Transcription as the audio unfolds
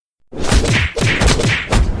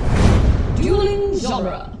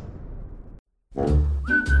genre.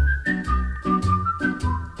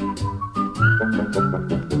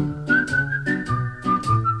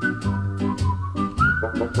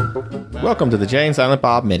 Welcome to the Jay and Silent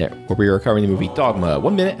Bob Minute, where we are covering the movie Dogma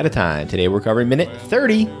 1 minute at a time. Today we're covering minute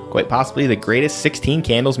 30, quite possibly the greatest 16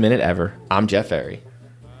 candles minute ever. I'm Jeff Ferry.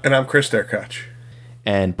 And I'm Chris Derkach.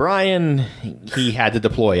 And Brian, he had to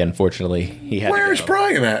deploy, unfortunately. Where's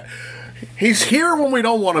Brian at? He's here when we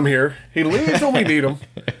don't want him here. He leaves when we need him.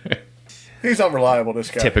 He's unreliable,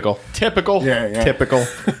 this guy. Typical. Yeah. Typical.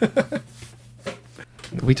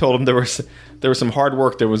 We told him there was some hard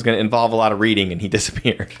work that was going to involve a lot of reading, and he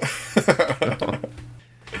disappeared.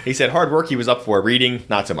 He said hard work he was up for, reading,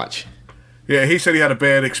 not so much. Yeah, he said he had a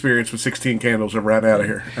bad experience with 16 candles and ran out of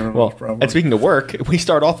here. I don't know what's the problem. And speaking of work, we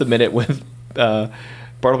start off the minute with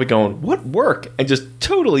Bartleby going, "What work?" and just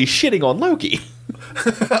totally shitting on Loki.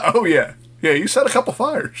 Oh, yeah. Yeah, you set a couple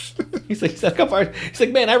fires. He's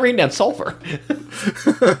like, "Man, I rained down sulfur."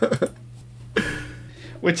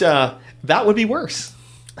 Which, that would be worse.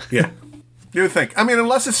 Yeah. You would think. I mean,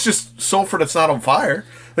 unless it's just sulfur that's not on fire.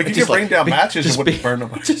 Like, you could rain down matches and wouldn't burn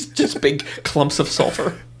them. Just big clumps of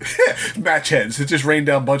sulfur. Match heads. It just rained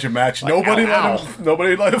down a bunch of matches. Like,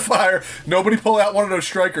 nobody light a fire. Nobody pull out one of those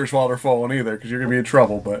strikers while they're falling either, because you're going to be in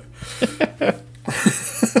trouble. But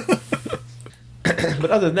but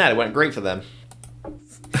other than that, it went great for them.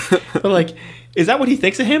 But, like, is that what he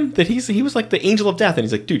thinks of him? That he was like the angel of death, and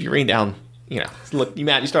he's like, "Dude, you rained down, look,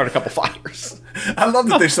 you started a couple fires." I love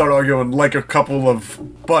that they start arguing like a couple of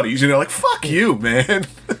buddies, like, fuck you, man.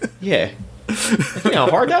 Yeah. You know how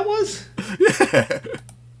hard that was? Yeah.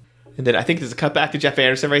 And then I think there's a cut back to Jeff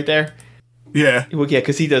Anderson right there. Yeah. Well, yeah,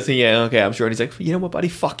 because he does, okay, I'm sure. And he's like, "You know what, buddy?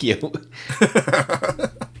 Fuck you."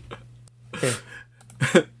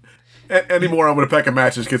 Any more I'm going to peck a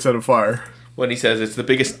match just get set on fire. When he says it's the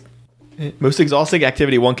biggest, most exhausting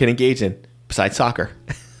activity one can engage in, besides soccer.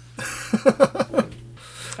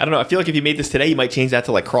 I don't know. I feel like if you made this today, you might change that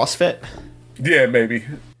to like CrossFit. Yeah, maybe.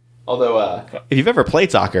 Although, if you've ever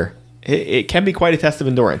played soccer, it can be quite a test of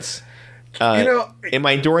endurance. In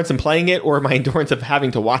my endurance in playing it, or my endurance of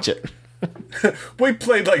having to watch it. We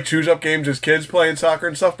played like choose-up games as kids playing soccer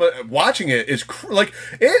and stuff, but watching it is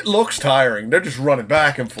it looks tiring. They're just running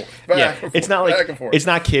back and forth. It's not like it's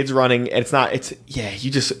not kids running. You're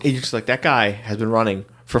just like, that guy has been running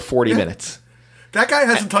for 40 minutes. That guy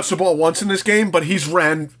hasn't touched the ball once in this game, but he's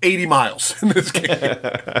ran 80 miles in this game.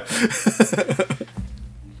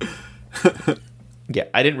 Yeah,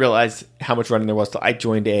 I didn't realize how much running there was till I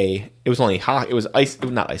joined it was only hockey. It was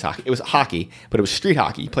not ice hockey. It was hockey, but it was street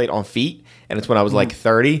hockey. You played on feet, and it's when I was like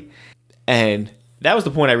 30. And that was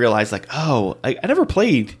the point I realized, like, I never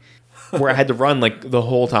played where I had to run like the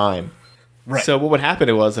whole time. Right. So what would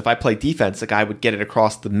happen was, if I played defense, the guy would get it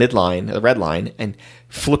across the midline, the red line, and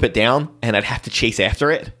flip it down, and I'd have to chase after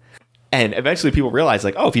it. And eventually people realize,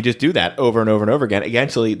 like, if you just do that over and over and over again,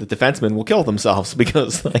 eventually the defensemen will kill themselves,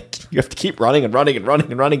 because like you have to keep running and running and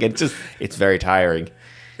running and running, and it's very tiring.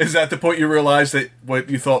 Is that the point you realized that what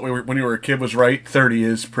you thought when you were a kid was right? 30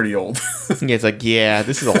 is pretty old. Yeah, it's like,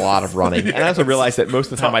 this is a lot of running. Yes. And I also realized that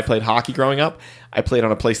most of the time I played hockey growing up, I played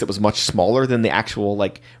on a place that was much smaller than the actual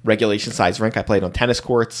like regulation size rink. I played on tennis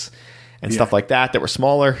courts and stuff like that were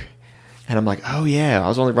smaller. And I'm like, I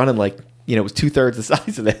was only running like, it was 2/3 the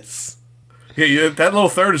size of this. Yeah, that little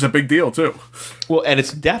third is a big deal too. Well, and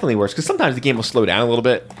it's definitely worse because sometimes the game will slow down a little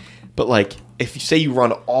bit. But like, if you say you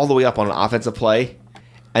run all the way up on an offensive play,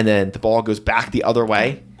 and then the ball goes back the other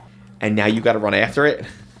way, and now you got to run after it.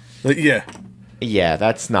 Yeah. Yeah,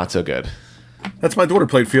 that's not so good. That's my daughter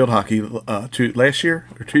played field hockey last year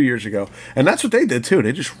or 2 years ago, and that's what they did too.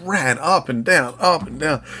 They just ran up and down, up and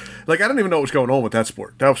down. Like, I don't even know what's going on with that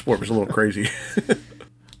sport. That sport was a little crazy.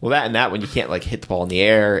 Well, that and that when you can't like hit the ball in the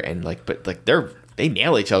air, and like, but like they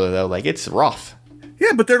nail each other though. Like, it's rough.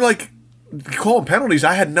 Yeah, but they're like calling penalties.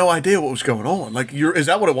 I had no idea what was going on. Like, is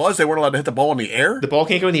that what it was? They weren't allowed to hit the ball in the air? The ball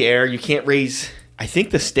can't go in the air. You can't raise. I think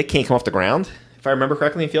the stick can't come off the ground, if I remember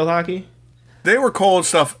correctly, in field hockey. They were calling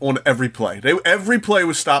stuff on every play. Every play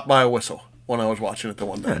was stopped by a whistle when I was watching it the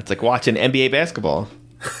one day. It's like watching NBA basketball.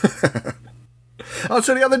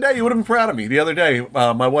 So the other day, you would have been proud of me. The other day,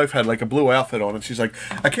 my wife had like a blue outfit on, and she's like,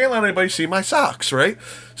 "I can't let anybody see my socks," right?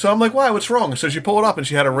 So I'm like, "Why? What's wrong?" So she pulled it up, and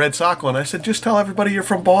she had a red sock on. I said, "Just tell everybody you're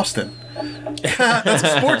from Boston." That's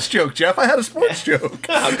a sports joke, Jeff. I had a sports joke.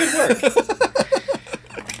 Oh, good work.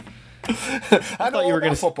 I thought you were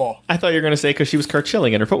going to football. I thought you were going to say because she was Kurt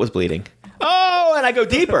Schilling and her foot was bleeding. Oh, and I go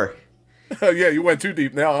deeper. Yeah, you went too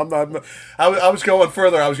deep. Now I'm not. I was going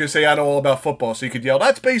further. I was going to say I know all about football, so you could yell,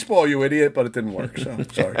 "That's baseball, you idiot!" But it didn't work. So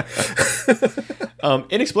sorry.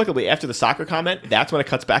 Inexplicably, after the soccer comment, that's when it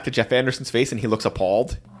cuts back to Jeff Anderson's face and he looks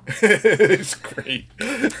appalled. It's great.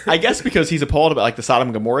 I guess because he's appalled about like the Sodom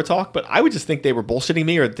and Gomorrah talk, but I would just think they were bullshitting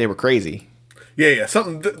me or they were crazy. Yeah.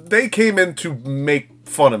 They came in to make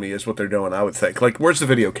fun of me is what they're doing, I would think. Like, where's the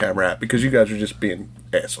video camera at? Because you guys are just being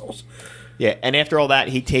assholes. Yeah, and after all that,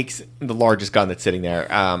 he takes the largest gun that's sitting there.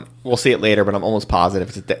 We'll see it later, but I'm almost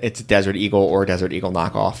positive it's a Desert Eagle or a Desert Eagle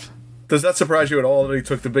knockoff. Does that surprise you at all that he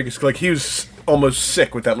took the biggest? Like, he was almost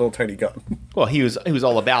sick with that little tiny gun. Well, he was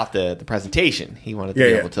all about the presentation. He wanted to be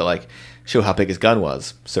able to like show how big his gun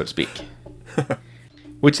was, so to speak.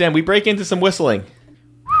 Which then we break into some whistling.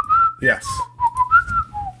 Yes.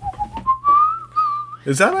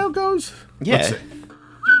 Is that how it goes? Yeah. Let's see.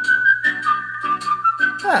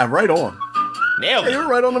 Ah, right on. Nailed it. You were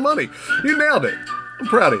right on the money. You nailed it. I'm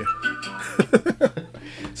proud of you.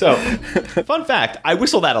 So, fun fact, I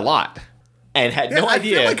whistle that a lot and had no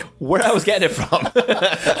idea where I was getting it from.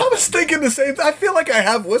 I was thinking the same thing. I feel like I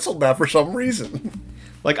have whistled that for some reason.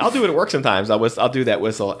 Like, I'll do it at work sometimes. I'll do that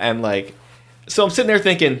whistle. And, like, so I'm sitting there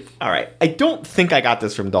thinking, all right, I don't think I got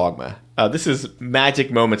this from Dogma. This is Magic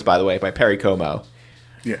Moments, by the way, by Perry Como.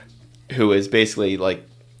 Yeah. Who is basically, like,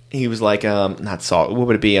 he was like, not salt. What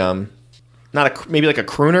would it be? Maybe like a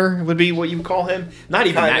crooner would be what you would call him. Not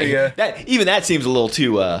even Kinda, that. yeah. Even that seems a little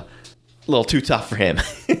too tough for him.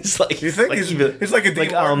 It's like You think he's like a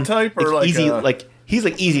Dean Martin type or like easy? Like he's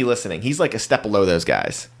like easy listening. He's like a step below those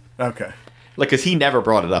guys. Okay. Like, because he never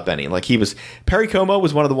brought it up any. Like Perry Como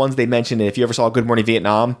was one of the ones they mentioned. If you ever saw Good Morning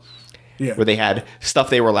Vietnam, where they had stuff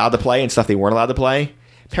they were allowed to play and stuff they weren't allowed to play.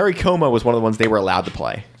 Perry Como was one of the ones they were allowed to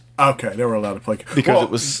play. Okay, they were allowed to play because it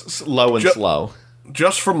was low and slow.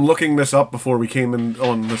 Just from looking this up before we came in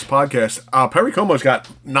on this podcast, Perry Como's got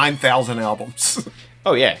 9,000 albums.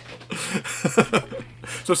 Oh yeah.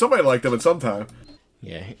 So somebody liked him at some time.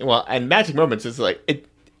 Yeah. Well, and Magic Moments is like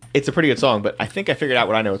it's a pretty good song, but I think I figured out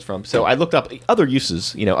what I know it's from. So I looked up other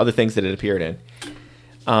uses, other things that it appeared in.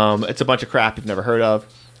 It's a bunch of crap you've never heard of.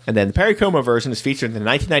 And then the Perry Como version is featured in the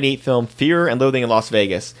 1998 film Fear and Loathing in Las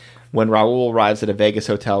Vegas, when Raul arrives at a Vegas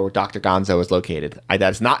hotel where Dr. Gonzo is located.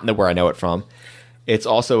 That's not where I know it from. It's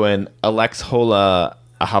also in Alex Hola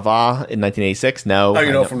Hava in 1986. No. Oh,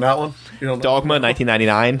 you know from that one? You don't know Dogma,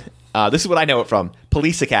 1999. This is what I know it from.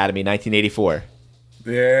 Police Academy, 1984.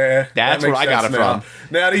 Yeah. That's where I got it from.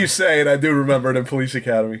 Now that you say it, I do remember it in Police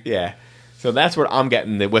Academy. Yeah. So that's where I'm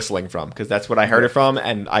getting the whistling from, because that's what I heard it from,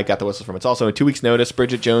 and I got the whistle from. It's also in 2 Weeks' Notice,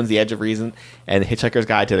 Bridget Jones, The Edge of Reason, and Hitchhiker's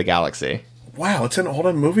Guide to the Galaxy. Wow, it's in all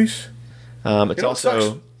them movies? It's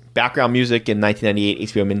also background music in 1998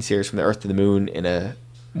 HBO miniseries From the Earth to the Moon in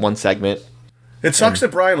one segment. It sucks that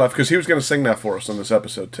Brian left, because he was going to sing that for us on this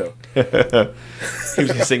episode, too. He was going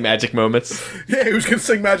to sing Magic Moments. Yeah, he was going to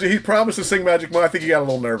sing Magic. He promised to sing Magic Moments. I think he got a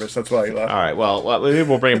little nervous. That's why he left. All right, well, maybe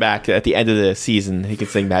we'll bring him back at the end of the season. He can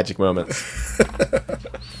sing Magic Moments.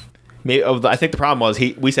 Maybe, I think the problem was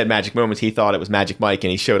we said Magic Moments. He thought it was Magic Mike, and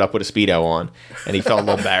he showed up with a Speedo on, and he felt a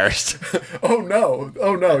little embarrassed. Oh, no.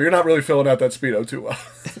 You're not really filling out that Speedo too well.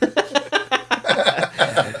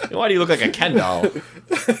 Why do you look like a Ken doll?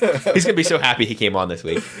 He's going to be so happy he came on this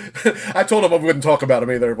week. I told him I wouldn't talk about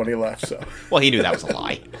him either when he left. So. Well, he knew that was a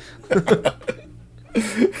lie.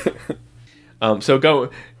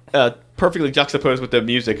 So perfectly juxtaposed with the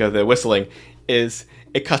music of the whistling is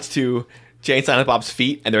it cuts to Jay and Silent Bob's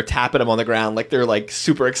feet, and they're tapping him on the ground like they're like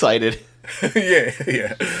super excited.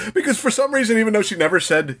 Yeah. Because for some reason, even though she never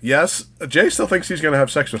said yes, Jay still thinks he's going to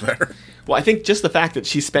have sex with her. Well, I think just the fact that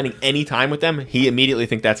she's spending any time with them, he immediately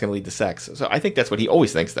thinks that's going to lead to sex. So I think that's what he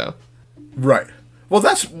always thinks, though. Right. Well,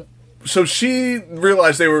 so she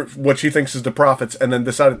realized they were what she thinks is the prophets, and then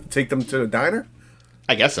decided to take them to the diner?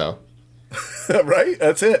 I guess so. Right?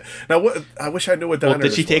 That's it. Now, I wish I knew what diner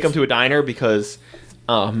did she take them to a diner because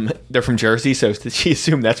they're from Jersey, so did she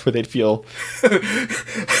assume that's where they'd feel?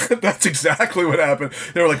 That's exactly what happened.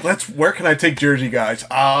 They were like, where can I take Jersey guys?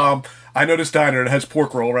 I know this diner that has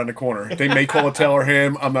pork roll around the corner. They may call it Taylor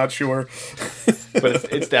ham. I'm not sure.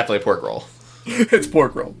 But it's definitely a pork roll. It's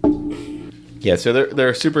pork roll. Yeah, so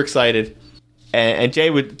they're super excited. And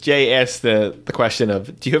Jay asked the question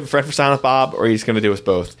of, do you have a friend for Silent Bob, or are you just going to do us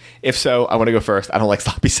both? If so, I want to go first. I don't like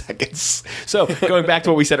sloppy seconds. So going back to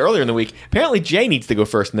what we said earlier in the week, apparently Jay needs to go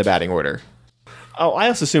first in the batting order. Oh, I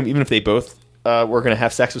also assume even if they both were going to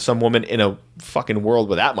have sex with some woman in a fucking world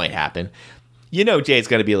where that might happen, Jay's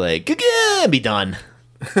going to be like, and be done.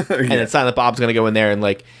 Yeah. And then Silent Bob's going to go in there and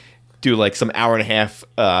like do like some hour and a half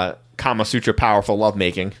Kama Sutra powerful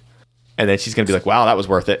lovemaking. And then she's going to be like, wow, that was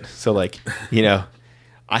worth it. So, like,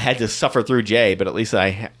 I had to suffer through Jay, but at least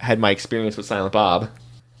I had my experience with Silent Bob.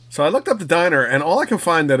 So I looked up the diner, and all I can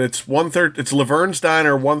find that it's it's Laverne's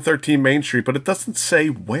Diner, 113 Main Street, but it doesn't say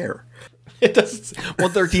where. It does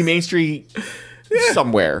 113 Main Street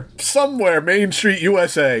somewhere. Somewhere, Main Street,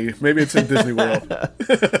 USA. Maybe it's in Disney World.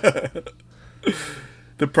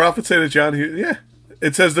 The prophets say to John Hughes, yeah.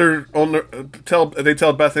 It says they're on they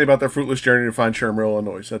tell Bethany about their fruitless journey to find Shermer,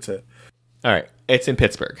 Illinois. That's it. All right. It's in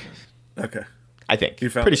Pittsburgh. Okay. I think. You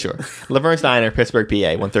found Pretty it? sure. Laverne's Diner, Pittsburgh, PA,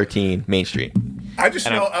 113 Main Street. I just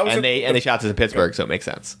know They shot this in Pittsburgh, so it makes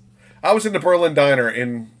sense. I was in the Berlin Diner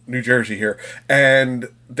in New Jersey here, and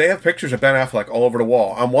they have pictures of Ben Affleck all over the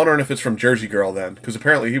wall. I'm wondering if it's from Jersey Girl then, because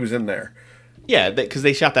apparently he was in there. Yeah, because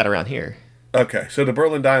they shot that around here. Okay, so the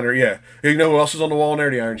Berlin Diner, yeah. You know who else was on the wall in there?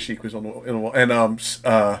 The Iron Sheik was on the wall. And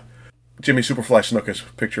Jimmy Superfly Snuka's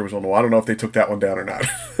picture was on the wall. I don't know if they took that one down or not.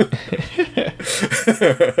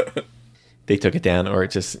 They took it down, or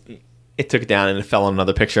it took it down and it fell on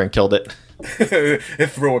another picture and killed it. It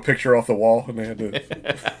threw a picture off the wall, and they had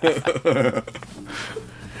to...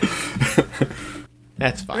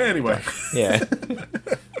 That's fine. Anyway. Yeah.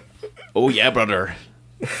 Oh, yeah, brother.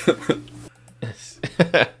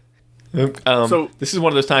 So this is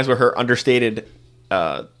one of those times where her understated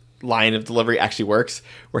line of delivery actually works,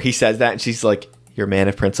 where he says that and she's like, "You're a man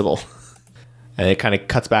of principle." And it kind of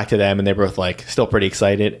cuts back to them and they're both like still pretty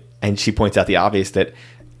excited, and she points out the obvious that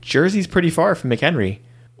Jersey's pretty far from McHenry.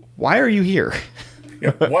 Why are you here?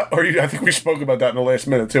 Yeah, what are you? I think we spoke about that in the last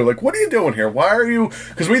minute too. Like, what are you doing here? Why are you?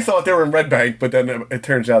 Because we thought they were in Red Bank, but then it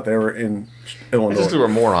turns out they were in Illinois. Just we're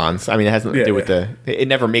morons. I mean, it has nothing to do with it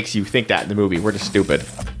never makes you think that in the movie. We're just stupid.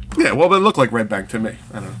 Yeah, well, it looked like Red Bank to me.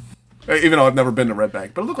 I don't know. Even though I've never been to Red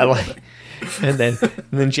Bank, but it looked like Red Bank.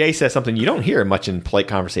 And then Jay says something you don't hear much in polite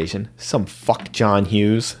conversation. Some fuck John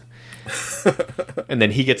Hughes. And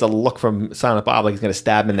then he gets a look from Silent Bob like he's going to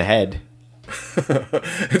stab him in the head.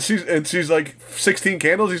 and she's like, 16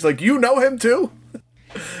 Candles? He's like, you know him too?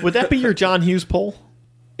 Would that be your John Hughes poll?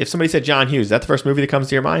 If somebody said John Hughes, is that the first movie that comes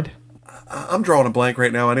to your mind? I'm drawing a blank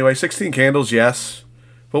right now anyway. 16 Candles, yes.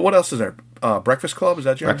 But what else is there? Breakfast Club? Is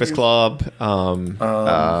that John Breakfast Hughes? Club.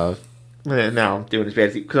 No, I'm doing as bad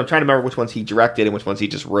as because I'm trying to remember which ones he directed and which ones he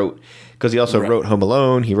just wrote. Because he also wrote Home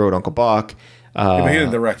Alone. He wrote Uncle Buck. But he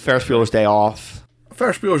didn't direct. Ferris Bueller's Day Off.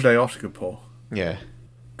 Ferris Bueller's Day Off's a good poll. Yeah.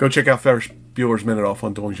 Go check out Ferris Bueller's Minute Off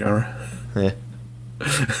on Dueling Genre. Yeah.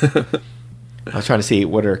 I was trying to see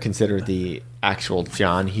what are considered the actual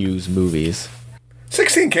John Hughes movies.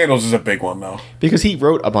 16 Candles is a big one, though. Because he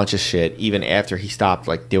wrote a bunch of shit even after he stopped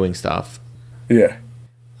like doing stuff. Yeah.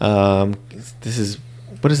 This is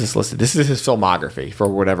what is this listed? This is his filmography for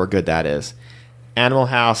whatever good that is. Animal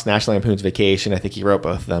House, National Lampoon's Vacation. I think he wrote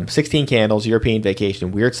both of them. 16 Candles, European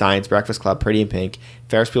Vacation, Weird Science, Breakfast Club, Pretty in Pink,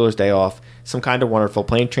 Ferris Bueller's Day Off, Some Kind of Wonderful,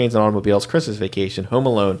 Plane, Trains, and Automobiles, Christmas Vacation, Home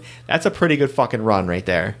Alone. That's a pretty good fucking run right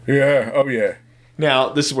there. Yeah. Oh, yeah. Now,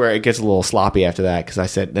 this is where it gets a little sloppy after that, because I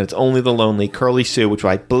said that it's Only the Lonely, Curly Sue, which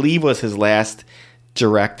I believe was his last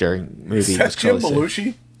director movie. Is that Jim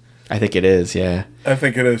Belushi? I think it is, yeah. I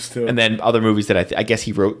think it is, too. And then other movies that I guess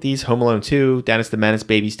he wrote these. Home Alone 2, Dennis the Menace,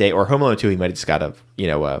 Baby's Day, or Home Alone 2, he might have just got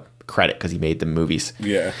a credit because he made the movies.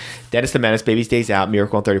 Yeah. Dennis the Menace, Baby's Day's Out,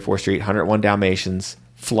 Miracle on 34th Street, 101 Dalmatians,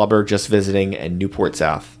 Flubber, Just Visiting, and Newport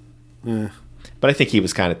South. Yeah. But I think he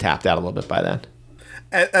was kind of tapped out a little bit by then.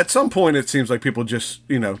 At some point, it seems like people just,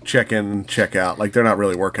 check in and check out. Like, they're not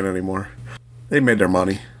really working anymore. They made their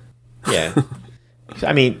money. Yeah.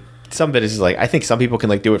 I mean, some of it is like, I think some people can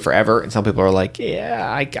like do it forever, and some people are like, yeah,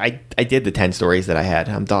 I did the 10 stories that I had.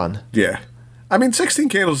 I'm done. Yeah. I mean, 16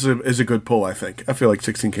 Candles is a good pull, I think. I feel like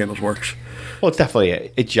 16 Candles works. Well, it's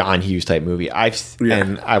definitely a John Hughes type movie.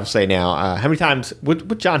 And I will say now, how many times,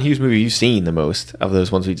 what John Hughes movie have you seen the most of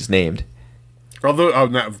those ones we just named?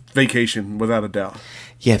 Not Vacation, without a doubt.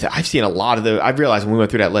 Yeah, I've seen a lot of those. I've realized when we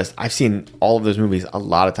went through that list, I've seen all of those movies a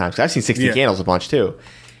lot of times. I've seen 16 Candles a bunch too.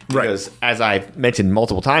 Because as I've mentioned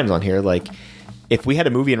multiple times on here, like if we had a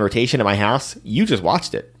movie in rotation at my house, you just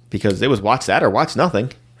watched it because it was watch that or watch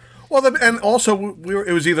nothing. Well, and also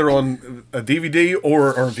it was either on a DVD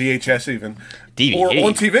or VHS even. DVD. Or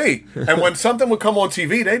on TV. And when something would come on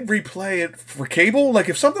TV, they'd replay it for cable. Like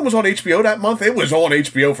if something was on HBO that month, it was on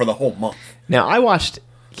HBO for the whole month. Now, I watched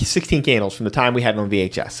 16 Candles from the time we had it on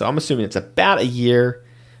VHS. So I'm assuming it's about a year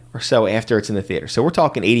or so after it's in the theater. So we're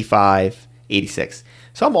talking 85, 86.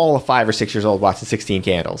 So I'm all of 5 or 6 years old watching 16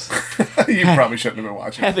 Candles. You probably shouldn't have been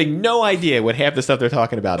watching. Having no idea what half the stuff they're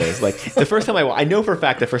talking about is. Like, the first time I know for a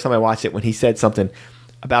fact the first time I watched it, when he said something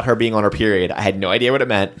about her being on her period, I had no idea what it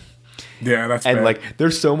meant. Yeah, that's And, bad. like,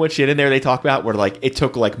 there's so much shit in there they talk about where, like, it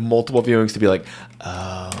took, like, multiple viewings to be like,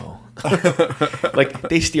 oh. Like,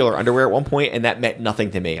 they steal her underwear at one point, and that meant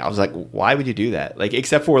nothing to me. I was like, why would you do that? Like,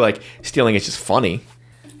 except for, like, stealing is just funny.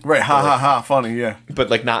 Right, ha ha ha, funny, yeah. But,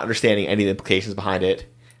 like, not understanding any of the implications behind it.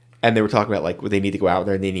 And they were talking about, like, they need to go out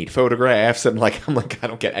there and they need photographs. And, like, I'm like, I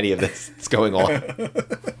don't get any of this that's going on.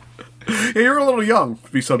 Yeah, you're a little young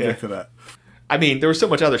to be subject to that. I mean, there was so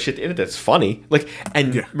much other shit in it that's funny. Like,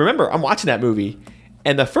 and remember, I'm watching that movie,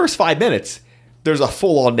 and the first 5 minutes, there's a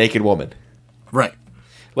full-on naked woman. Right.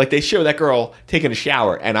 Like, they show that girl taking a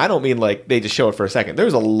shower, and I don't mean, like, they just show it for a second.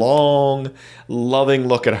 There's a long, loving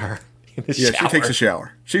look at her in the shower. She takes a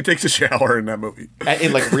shower. She takes a shower in that movie.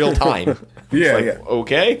 In, like, real time. Yeah, like, yeah.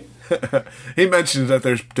 Okay. He mentions that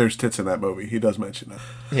there's tits in that movie. He does mention that.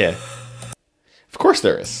 Yeah. Of course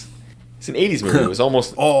there is. It's an 80s movie. It was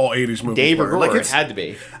almost all 80s movies. Dave or Gore. Like, it had to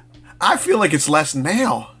be. I feel like it's less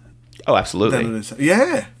now. Oh, absolutely. Than it is.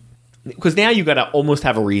 Yeah. Because now you got to almost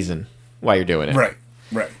have a reason why you're doing it. Right.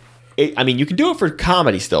 Right. I mean, you can do it for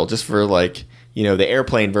comedy still, just for, like, you know, the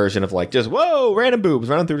airplane version of, like, just, whoa, random boobs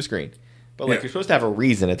running through the screen. But, like, you're supposed to have a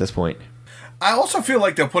reason at this point. I also feel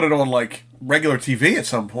like they'll put it on, like, regular TV at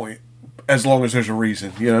some point, as long as there's a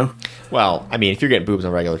reason, you know? Well, I mean, if you're getting boobs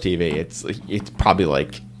on regular TV, it's probably,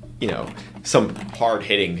 like, you know, some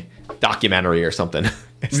hard-hitting documentary or something.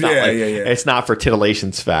 It's not It's not for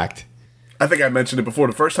titillation's fact. I think I mentioned it before.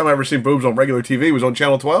 The first time I ever seen boobs on regular TV was on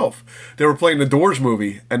Channel 12. They were playing the Doors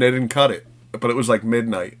movie, and they didn't cut it. But it was like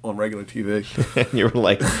midnight on regular TV. And you were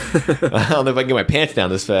like, I don't know if I can get my pants down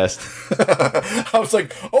this fast. I was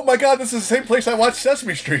like, oh my God, this is the same place I watched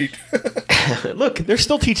Sesame Street. Look, they're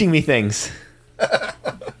still teaching me things.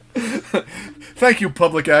 Thank you,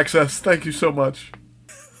 public access. Thank you so much.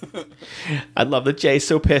 I love that Jay's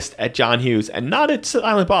so pissed at John Hughes and not at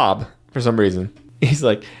Silent Bob for some reason. He's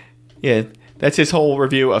like, yeah, that's his whole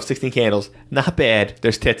review of 16 Candles. Not bad.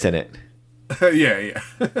 There's tits in it. Yeah.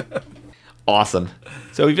 Awesome.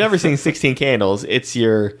 So if you've never seen 16 Candles, it's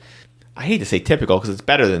your, I hate to say typical because it's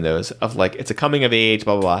better than those, of like, it's a coming of age,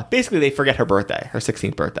 blah, blah, blah. Basically, they forget her birthday, her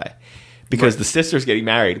 16th birthday. Because the sister's getting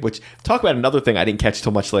married, which, talk about another thing I didn't catch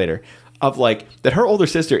till much later, of like, that her older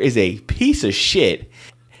sister is a piece of shit,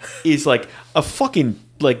 is like a fucking,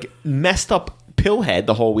 like, messed up pillhead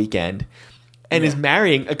the whole weekend, and is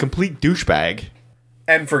marrying a complete douchebag.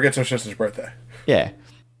 And forgets her sister's birthday. Yeah.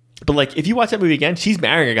 But, like, if you watch that movie again, she's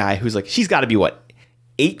marrying a guy who's, like, she's got to be, what,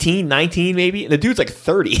 18, 19 maybe? And the dude's, like,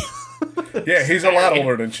 30. Yeah, he's a lot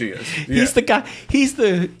older than she is. Yeah. He's the guy, he's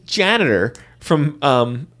the janitor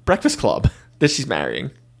from Breakfast Club that she's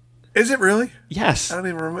marrying. Is it really? Yes. I don't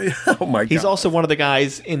even remember. Oh, my God. He's also one of the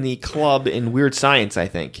guys in the club in Weird Science, I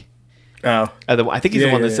think. Oh. I think he's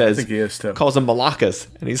the one that says, I think he is too. Calls them malakas.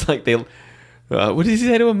 And he's like, what did he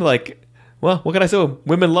say to him? Like, well, what can I say?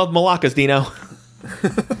 Women love malakas, Dino.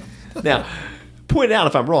 Now, point it out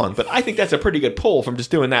if I'm wrong, but I think that's a pretty good pull from just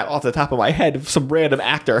doing that off the top of my head of some random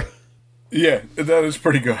actor. Yeah, that is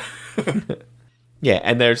pretty good. Yeah,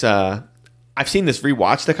 and there's I've seen this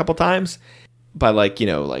rewatched a couple times by, like, you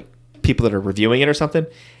know, like people that are reviewing it or something,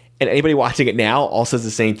 and anybody watching it now all says the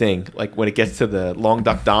same thing. Like when it gets to the Long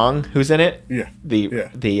Duck Dong who's in it,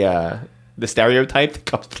 the stereotype that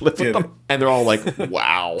comes to live with them, and they're all like,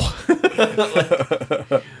 wow.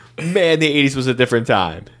 Man, the 80s was a different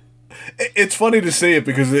time. It's funny to see it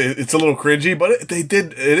because it's a little cringy, but it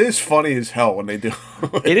is funny as hell when they do.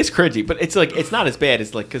 It is cringy, but it's like, it's not as bad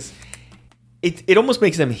as, like, because it almost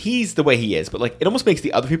makes him, he's the way he is, but, like, it almost makes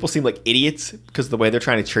the other people seem like idiots because of the way they're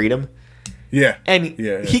trying to treat him. Yeah. And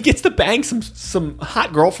he gets to bang some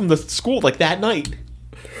hot girl from the school, like, that night.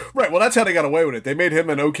 Right, well, that's how they got away with it. They made him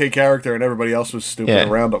an okay character and everybody else was stupid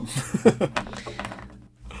around him.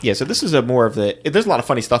 Yeah, so this is a more of the, there's a lot of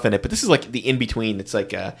funny stuff in it, but this is like the in-between. It's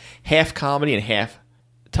like a half comedy and half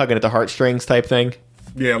tugging at the heartstrings type thing.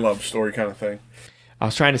 Yeah, love story kind of thing. I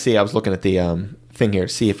was trying to see, I was looking at the thing here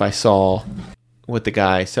to see if I saw with the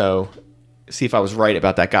guy, so see if I was right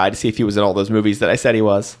about that guy, to see if he was in all those movies that I said he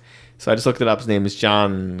was. So I just looked it up. His name is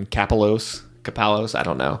John Kapelos, I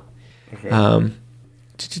don't know. Okay.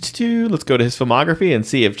 Let's go to his filmography and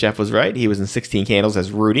see if Jeff was right. He was in 16 Candles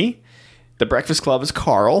as Rudy. The Breakfast Club is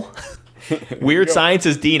Carl. Weird Science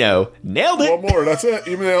is Dino. Nailed it. One more. That's it.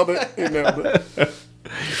 You nailed it. You nailed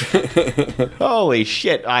it. Holy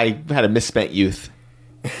shit. I had a misspent youth.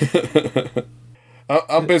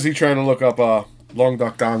 I'm busy trying to look up Long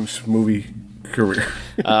Duck Dong's movie career.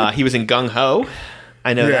 He was in Gung Ho.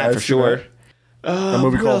 I know that for sure. A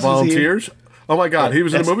movie called Volunteers. Oh my God. He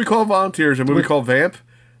was in a movie called Volunteers, a movie called Vamp.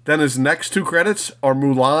 Then his next two credits are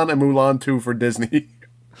Mulan and Mulan 2 for Disney.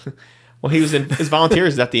 Well, he was in his Volunteers.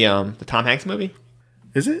 Is that the Tom Hanks movie?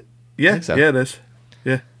 Is it? Yeah, so. Yeah, it is.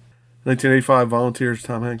 Yeah, 1985 Volunteers,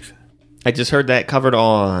 Tom Hanks. I just heard that covered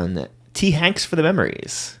on T. Hanks for the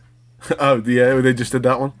Memories. Oh, yeah, they just did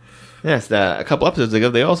that one? Yes, a couple episodes ago,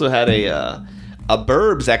 they also had a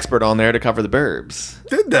Burbs expert on there to cover the Burbs.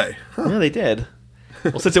 Did they? Huh. Yeah, they did.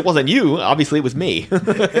 Well, since it wasn't you, obviously it was me.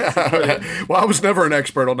 Well, I was never an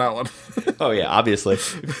expert on that one. Oh, yeah, obviously.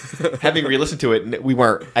 Having re-listened to it, we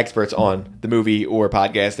weren't experts on the movie or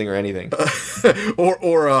podcasting or anything.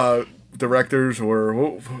 or directors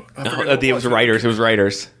or... It was writers. It was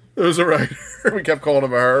writers. It was a writer. We kept calling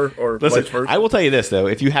him a her or Listen, vice versa. I will tell you this, though.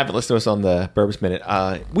 If you haven't listened to us on the Burbs Minute,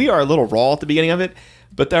 we are a little raw at the beginning of it,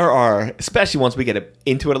 but there are, especially once we get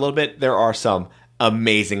into it a little bit, there are some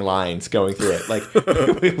amazing lines going through it. Like,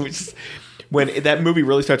 when that movie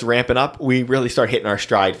really starts ramping up, we really start hitting our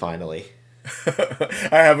stride finally. I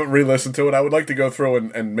haven't re-listened to it. I would like to go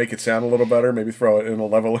through and make it sound a little better. Maybe throw it in a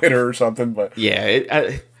level later or something. But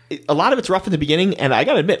yeah, a lot of it's rough in the beginning, and I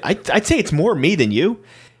gotta admit, I'd say it's more me than you.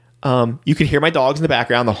 You can hear my dogs in the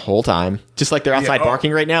background the whole time, just like they're outside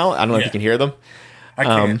barking right now. I don't know if you can hear them. I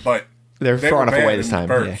can't, but they're far enough away this time.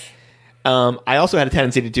 Yeah. I also had a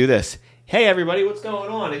tendency to do this. Hey, everybody, what's going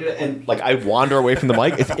on? And like, I'd wander away from the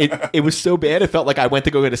mic. It was so bad, it felt like I went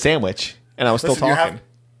to go get a sandwich, and I was still talking.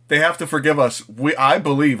 They have to forgive us. I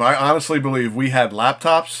honestly believe we had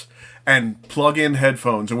laptops and plug-in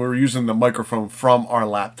headphones, and we were using the microphone from our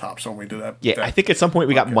laptops when we did that. Yeah, I think at some point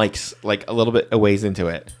we got mics like a little bit a ways into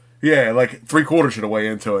it. Yeah, like 3/4 of the way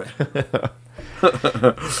into it.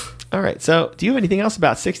 All right, so do you have anything else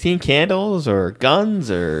about 16 Candles or guns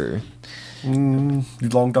or...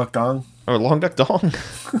 Long Duck Dong? Or Long Duck Dong?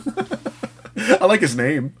 I like his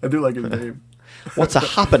name. I do like his name. What's a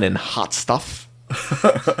happening, hot stuff?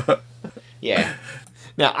 Yeah.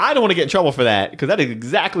 Now, I don't want to get in trouble for that, because that is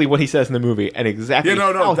exactly what he says in the movie, and exactly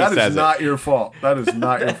how he says it. That is not your fault. That is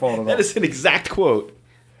not your fault at all. That is an exact quote.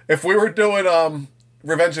 If we were doing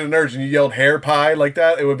Revenge of the Nerds and you yelled hair pie like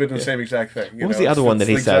that, it would have been the same exact thing. What was the other one that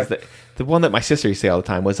he says? The one that my sister used to say all the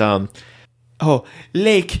time was,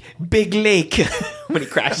 lake, big lake, when he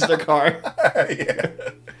crashes their car. Yeah.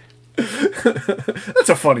 That's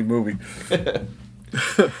a funny movie.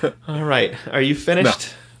 All right. Are you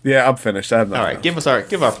finished? No. Yeah, I'm finished. I have nothing. All right.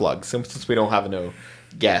 Give our plugs, since we don't have no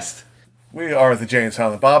guest. We are the Jay and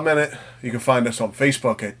Silent Bob Minute. You can find us on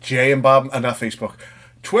Facebook at Jay and Bob. Not Facebook.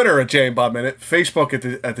 Twitter at Jay and Bob Minute. Facebook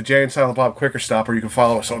at the Jay and Silent Bob Quicker Stop. Or you can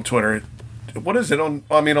follow us on Twitter. What is it on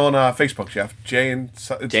Facebook, Jeff? Jay and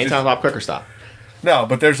Silent Bob Quicker Stop. No,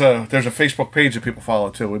 but there's a Facebook page that people follow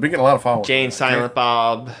too. We've been getting a lot of followers. Jay and Silent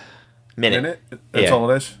Bob Minute. That's all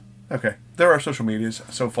it is. Okay. There are social medias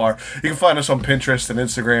so far. You can find us on Pinterest and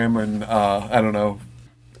Instagram and I don't know,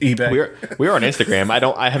 eBay. We're on Instagram.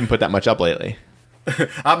 I haven't put that much up lately.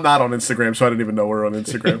 I'm not on Instagram, so I didn't even know we're on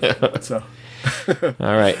Instagram. So,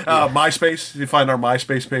 all right. MySpace. You find our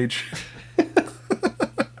MySpace page.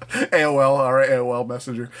 AOL, all right, AOL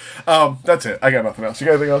Messenger. That's it. I got nothing else. You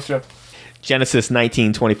got anything else, Jeff? Genesis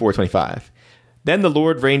 19:24-25. Then the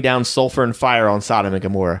Lord rained down sulfur and fire on Sodom and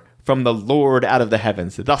Gomorrah from the Lord out of the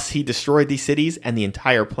heavens. Thus he destroyed these cities and the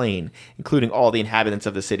entire plain, including all the inhabitants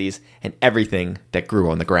of the cities and everything that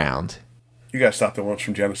grew on the ground. You gotta stop the ones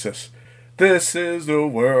from Genesis. This is the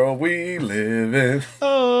world we live in.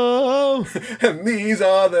 Oh. And these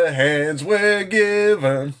are the hands we're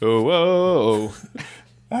given. Oh, whoa.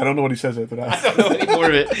 I don't know what he says after that. I don't know any more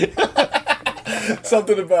of it.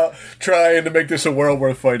 Something about trying to make this a world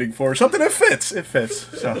worth fighting for. Something that fits. It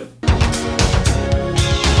fits. So.